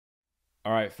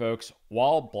All right, folks,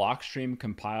 while Blockstream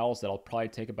compiles, that'll probably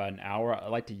take about an hour. I'd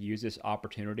like to use this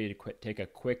opportunity to take a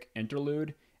quick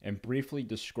interlude and briefly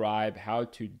describe how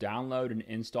to download and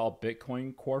install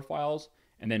Bitcoin core files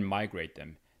and then migrate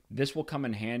them. This will come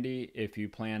in handy if you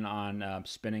plan on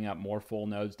spinning up more full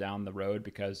nodes down the road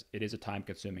because it is a time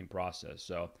consuming process.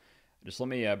 So just let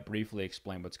me briefly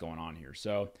explain what's going on here.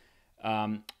 So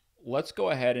um, let's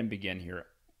go ahead and begin here.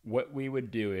 What we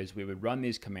would do is we would run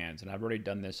these commands, and I've already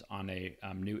done this on a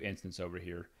new instance over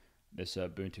here, this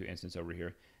Ubuntu instance over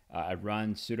here. I've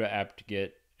run sudo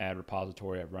apt-get add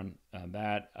repository. I've run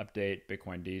that update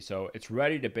Bitcoin D, so it's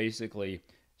ready to basically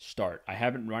start. I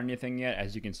haven't run anything yet.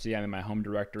 As you can see, I'm in my home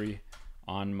directory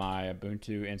on my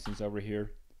Ubuntu instance over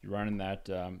here. You're running that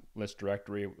list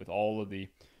directory with all of the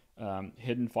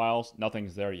hidden files.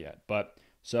 Nothing's there yet, but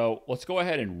so let's go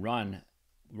ahead and run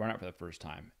it for the first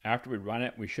time. After we run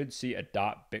it, we should see a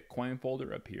 .bitcoin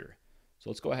folder appear. So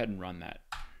let's go ahead and run that.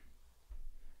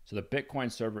 So the Bitcoin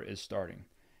server is starting.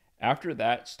 After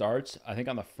that starts, I think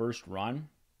on the first run,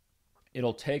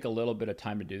 it'll take a little bit of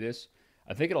time to do this.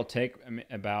 I think it'll take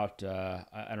about,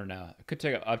 I don't know, it could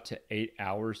take up to 8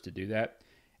 hours to do that.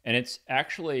 And it's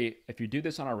actually, if you do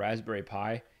this on a Raspberry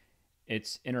Pi,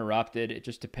 it's interrupted. It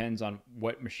just depends on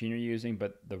what machine you're using,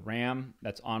 but the RAM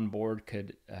that's on board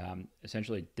could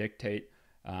essentially dictate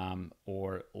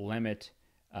or limit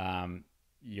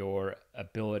your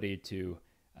ability to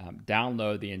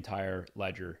download the entire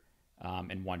ledger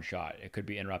in one shot. It could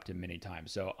be interrupted many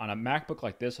times. So on a MacBook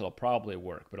like this, it'll probably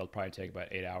work, but it'll probably take about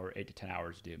 8 to 10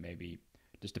 hours to do. Maybe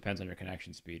just depends on your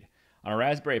connection speed. On a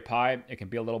Raspberry Pi, it can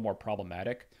be a little more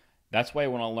problematic. That's why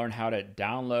you want to learn how to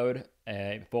download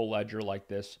a full ledger like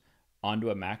this onto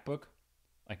a MacBook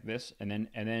like this, and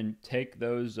then take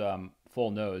those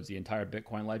full nodes, the entire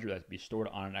Bitcoin ledger that be stored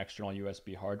on an external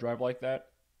USB hard drive like that.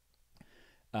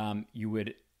 You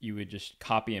would just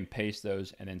copy and paste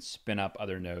those and then spin up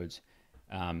other nodes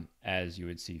as you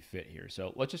would see fit here.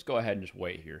 So let's just go ahead and just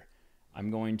wait here.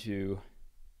 I'm going to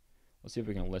let's see if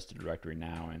we can list a directory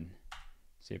now and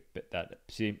see if that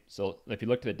see. So if you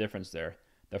look at the difference there.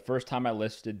 The first time I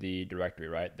listed the directory,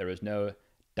 right, there was no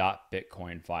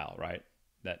 .bitcoin file, right?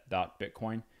 That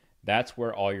 .bitcoin, that's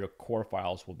where all your core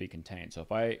files will be contained. So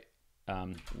if I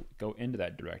go into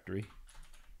that directory,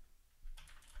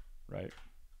 right,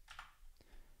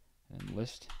 and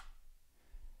list,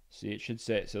 see, it should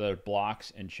say, so there are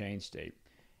blocks and chain state.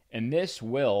 And this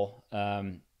will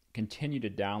continue to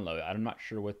download. I'm not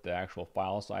sure what the actual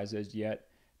file size is yet,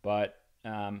 but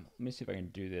let me see if I can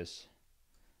do this.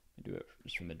 Do it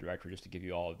just from the directory just to give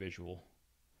you all a visual.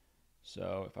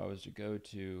 So if I was to go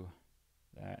to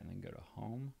that and then go to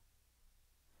home,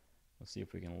 let's see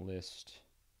if we can list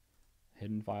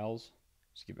hidden files.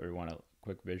 Just give everyone a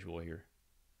quick visual here.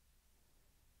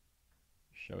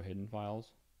 Show hidden files.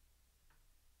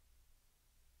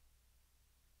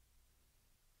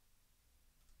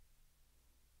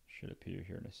 Should appear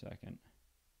here in a second.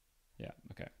 Yeah,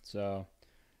 okay. So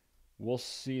we'll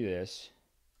see this.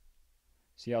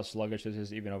 See how sluggish this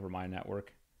is even over my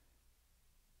network?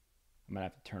 I'm going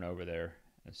to have to turn over there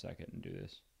in a second and do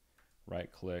this.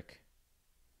 Right click.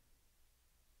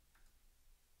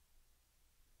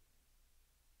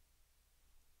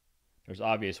 There's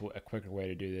obviously a quicker way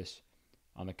to do this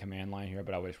on the command line here,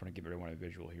 but I just want to give everyone a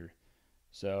visual here.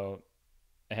 So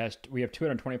we have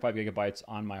 225 gigabytes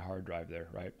on my hard drive there,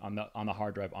 right? On the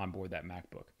hard drive on board that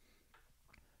MacBook.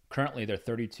 Currently, they're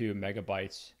 32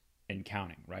 megabytes and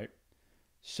counting, right?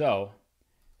 So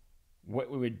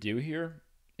what we would do here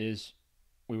is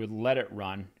we would let it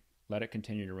run, let it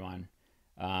continue to run,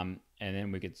 and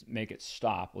then we could make it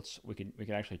stop. We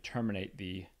could actually terminate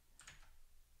the,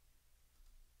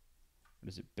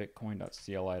 what is it,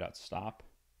 bitcoin.cli.stop.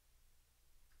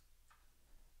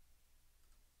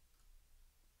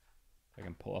 I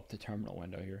can pull up the terminal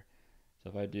window here. So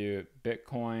if I do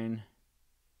bitcoin,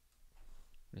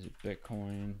 what is it,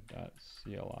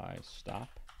 bitcoin.cli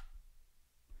stop.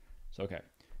 So, okay,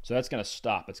 so that's going to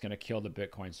stop. It's going to kill the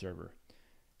Bitcoin server.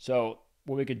 So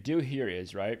what we could do here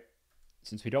is, right,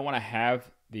 since we don't want to have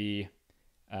the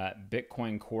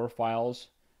Bitcoin core files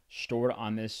stored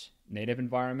on this native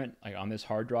environment, like on this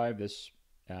hard drive, this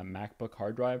MacBook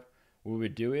hard drive, what we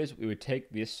would do is we would take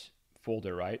this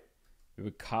folder, right, we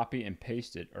would copy and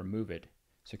paste it or move it.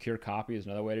 Secure copy is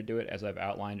another way to do it, as I've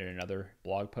outlined in another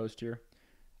blog post here.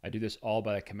 I do this all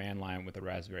by the command line with the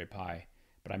Raspberry Pi.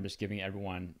 But I'm just giving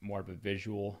everyone more of a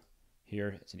visual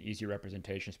here. It's an easy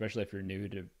representation, especially if you're new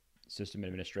to system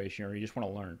administration or you just want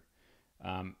to learn.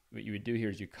 What you would do here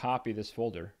is you copy this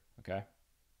folder, okay?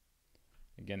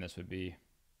 Again, this would be,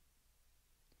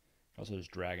 also just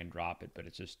drag and drop it, but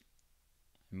it's just,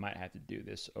 I might have to do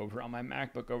this over on my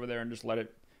MacBook over there and just let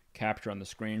it capture on the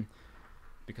screen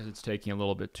because it's taking a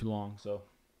little bit too long. So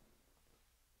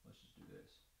let's just do this.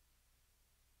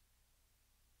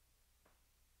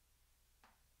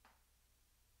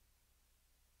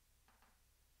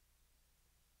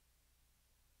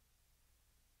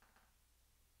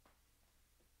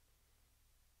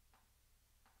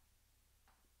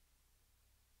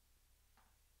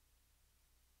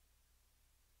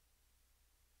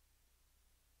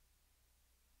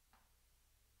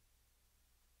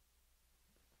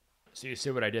 So you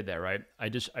see what I did there, right? I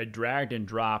dragged and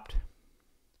dropped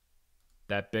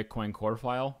that Bitcoin core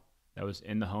file that was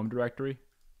in the home directory.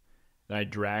 Then I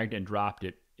dragged and dropped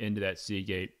it into that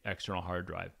Seagate external hard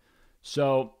drive.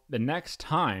 So the next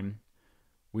time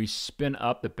we spin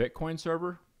up the Bitcoin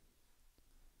server,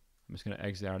 I'm just going to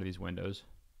exit out of these windows.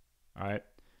 All right.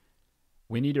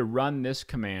 We need to run this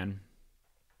command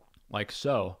like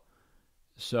so.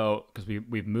 So, because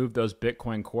we've moved those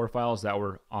Bitcoin core files that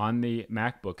were on the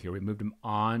MacBook here, we moved them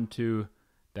onto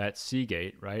that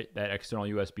Seagate, right? That external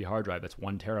USB hard drive, that's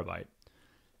 1 terabyte.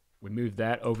 We moved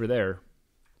that over there.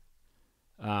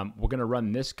 We're going to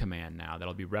run this command now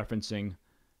that'll be referencing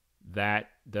the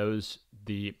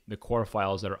core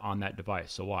files that are on that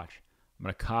device. So watch. I'm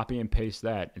going to copy and paste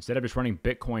that. Instead of just running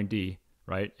Bitcoin D,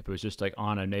 right? If it was just like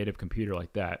on a native computer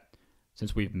like that,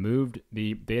 since we've moved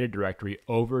the data directory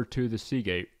over to the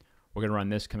Seagate, we're going to run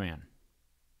this command.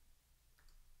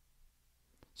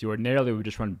 See, ordinarily we would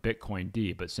just run Bitcoin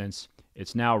D, but since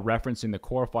it's now referencing the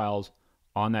core files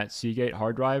on that Seagate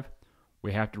hard drive,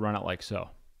 we have to run it like so.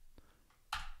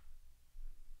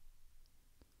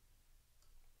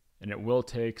 And it will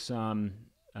take some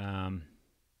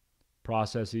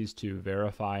processes to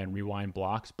verify and rewind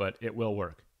blocks, but it will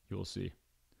work. You will see.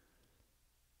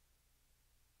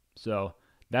 So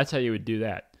that's how you would do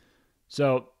that.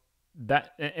 So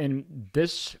that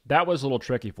was a little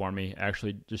tricky for me,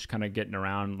 actually, just kind of getting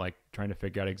around, like trying to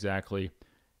figure out exactly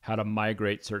how to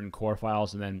migrate certain core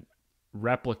files and then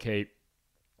replicate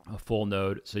a full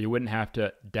node. So you wouldn't have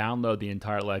to download the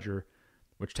entire ledger,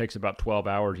 which takes about 12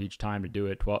 hours each time to do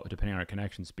it, depending on our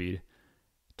connection speed,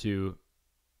 to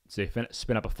say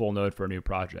spin up a full node for a new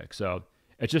project. So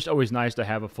it's just always nice to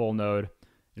have a full node,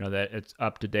 you know, that it's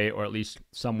up to date or at least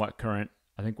somewhat current.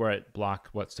 I think we're at block,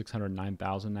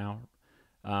 609,000 now.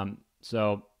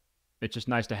 So it's just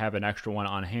nice to have an extra one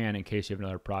on hand in case you have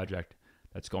another project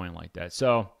that's going like that.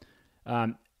 So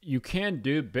you can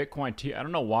do Bitcoin T. I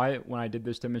don't know why when I did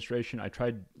this demonstration, I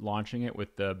tried launching it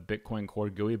with the Bitcoin Core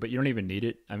GUI, but you don't even need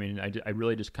it. I mean, I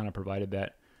really just kind of provided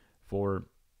that for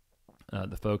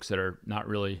the folks that are not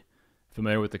really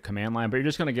familiar with the command line, but you're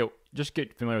just going to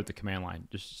get familiar with the command line.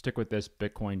 Just stick with this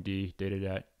Bitcoin D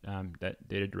data that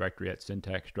data directory at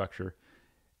syntax structure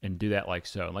and do that like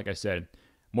so. Like I said,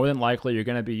 more than likely you're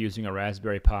going to be using a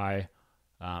Raspberry Pi,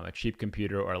 a cheap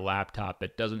computer, or a laptop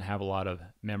that doesn't have a lot of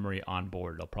memory on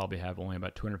board. It'll probably have only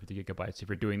about 250 gigabytes if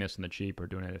you're doing this in the cheap or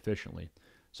doing it efficiently.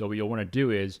 So what you'll want to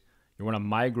do is you want to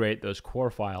migrate those core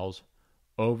files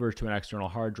over to an external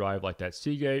hard drive like that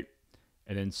Seagate,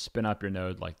 and then spin up your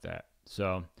node like that.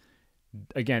 So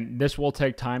again, this will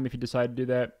take time if you decide to do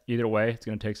that. Either way, it's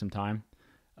going to take some time,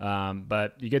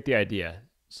 but you get the idea.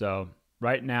 So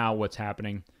right now what's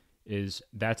happening is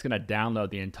that's going to download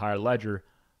the entire ledger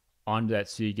onto that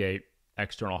Seagate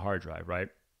external hard drive, right?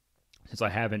 Since I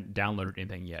haven't downloaded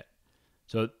anything yet.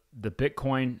 So the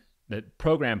Bitcoin, the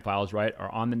program files, right,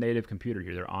 are on the native computer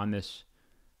here. They're on this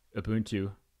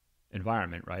Ubuntu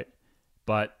environment, right?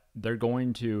 But they're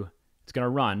going to, it's going to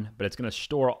run, but it's going to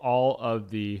store all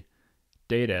of the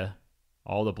data,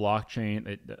 all the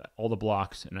blockchain, all the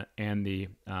blocks and the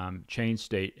chain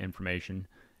state information.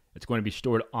 It's going to be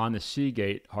stored on the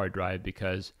Seagate hard drive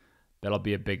because that'll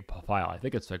be a big file. I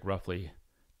think it's like roughly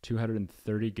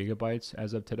 230 gigabytes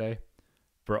as of today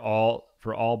for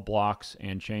all blocks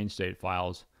and chain state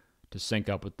files to sync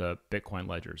up with the Bitcoin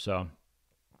ledger. So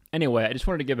anyway, I just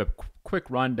wanted to give a quick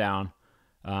rundown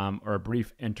or a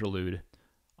brief interlude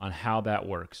on how that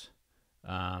works,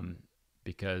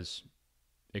 because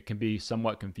it can be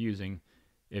somewhat confusing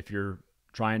if you're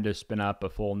trying to spin up a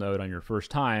full node on your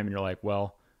first time and you're like,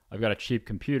 well, I've got a cheap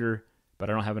computer, but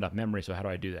I don't have enough memory, so how do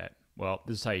I do that? Well,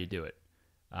 this is how you do it.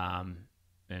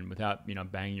 And without,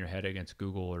 banging your head against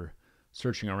Google or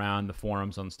searching around the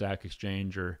forums on Stack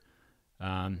Exchange or,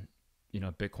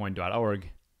 Bitcoin.org,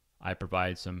 I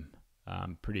provide some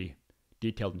pretty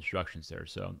detailed instructions there.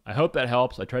 So I hope that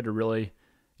helps. I tried to really,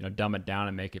 dumb it down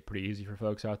and make it pretty easy for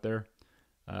folks out there.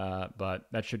 But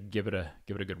that should give it a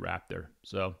good wrap there.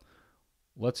 So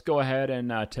let's go ahead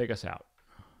and take us out.